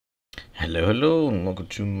Hello, hello, and welcome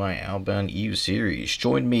to my Outbound EU series.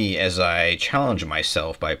 Join me as I challenge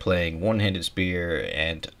myself by playing One-Handed Spear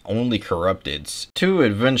and only Corrupteds to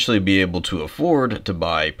eventually be able to afford to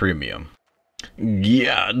buy Premium.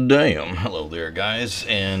 Yeah, damn. Hello there, guys,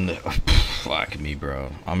 and fuck me,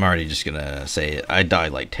 bro. I'm already just gonna say it. I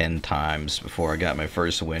died like 10 times before I got my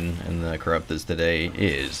first win in the Corrupteds today. It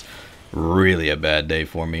is really a bad day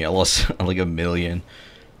for me. I lost like a million,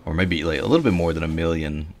 or maybe like a little bit more than a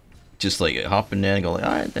million, just like hopping in and go like, all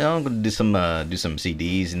right, now I'm gonna do some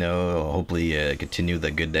CDs, you know, hopefully continue the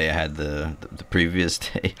good day I had the previous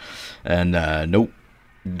day, and nope,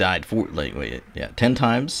 died 10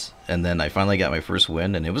 times, and then I finally got my first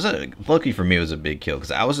win, and it was lucky for me, it was a big kill because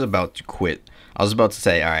I was about to quit. I was about to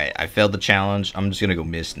say, all right, I failed the challenge. I'm just gonna go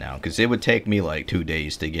Mist now because it would take me like 2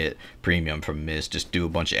 days to get Premium from Mist. Just do a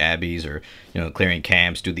bunch of abbeys, or clearing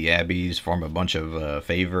camps, do the abbeys, farm a bunch of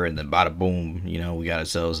favor, and then bada boom, we got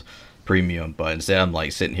ourselves Premium. But instead, I'm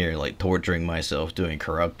like sitting here like torturing myself doing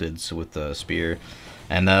Corrupteds with the spear.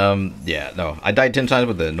 And yeah, no, I died 10 times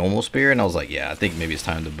with the normal spear, and I was like, yeah, I think maybe it's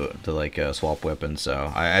time to swap weapons.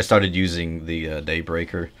 So I started using the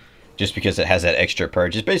Daybreaker, just because it has that extra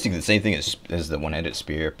purge. It's basically the same thing as the one-handed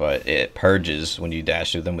spear, but it purges when you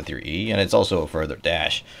dash through them with your E, and it's also a further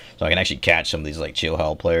dash, so I can actually catch some of these like chill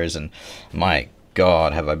howl players. And my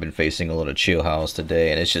god, have I been facing a lot of chill howls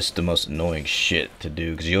today, and it's just the most annoying shit to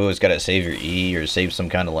do because you always gotta save your E or save some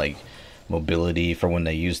kind of like mobility for when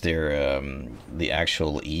they use their the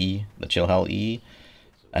actual E, the chill howl E.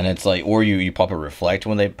 And it's like, or you pop a reflect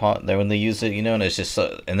when they use it, and it's just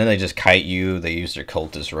and then they just kite you. They use their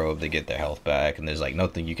cultist robe, they get their health back, and there's like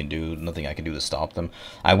nothing you can do, nothing I can do to stop them.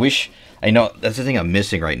 I know that's the thing I'm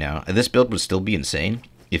missing right now. This build would still be insane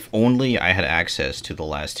if only I had access to the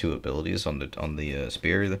last two abilities on the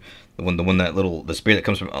spear, the spear that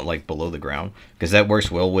comes from like below the ground, because that works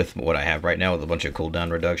well with what I have right now with a bunch of cooldown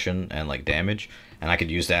reduction and like damage, and I could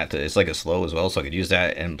use that to, it's like a slow as well, so I could use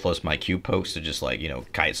that and plus my Q pokes to just like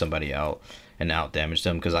kite somebody out and out damage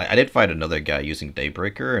them, because I did fight another guy using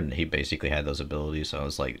Daybreaker and he basically had those abilities, so I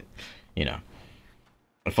was like,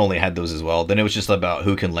 if only I had those as well. Then it was just about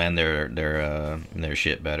who can land their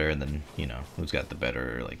shit better, and then who's got the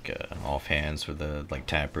better like offhands for the like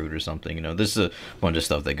taproot or something. This is a bunch of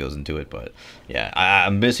stuff that goes into it, but yeah,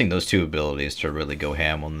 I'm missing those two abilities to really go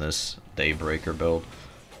ham on this Daybreaker build.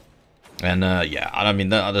 And yeah, I mean,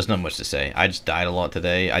 there's not much to say. I just died a lot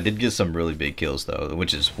today. I did get some really big kills though,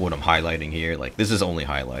 which is what I'm highlighting here. Like, this is only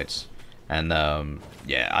highlights. And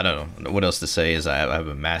yeah, I don't know what else to say. Is I have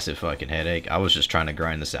a massive fucking headache. I was just trying to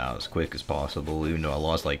grind this out as quick as possible, even though I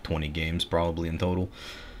lost like 20 games probably in total.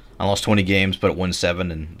 I lost 20 games, but won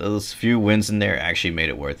 7, and those few wins in there actually made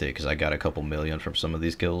it worth it because I got a couple million from some of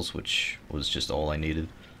these kills, which was just all I needed.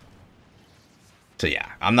 So yeah,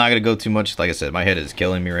 I'm not gonna go too much. Like I said, my head is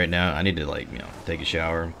killing me right now. I need to like take a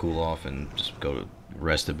shower, cool off, and just go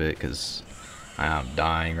rest a bit because I'm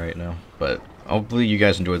dying right now. But hopefully you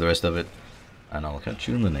guys enjoy the rest of it, and I'll catch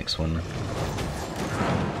you in the next one.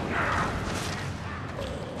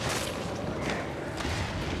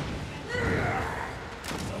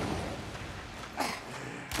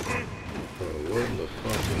 Oh, what the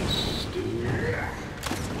fucking stew?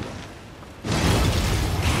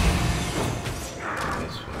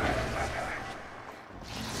 That's fine.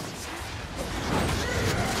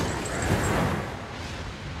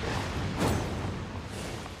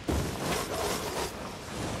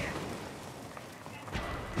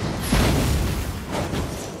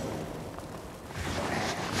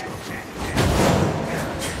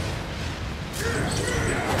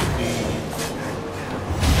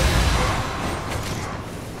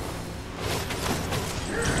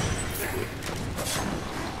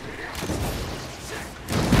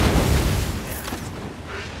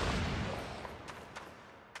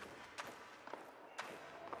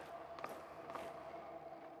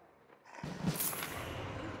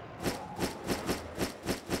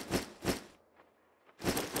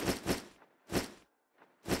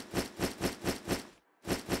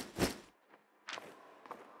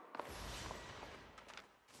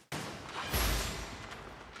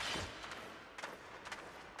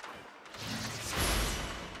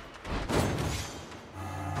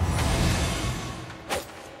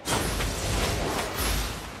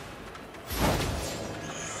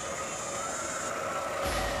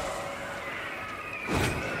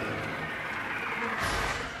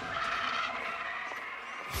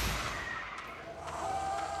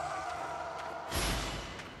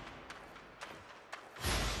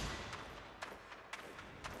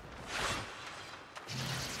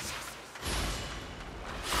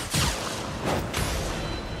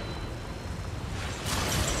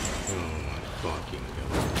 fucking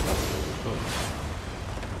go. Oh.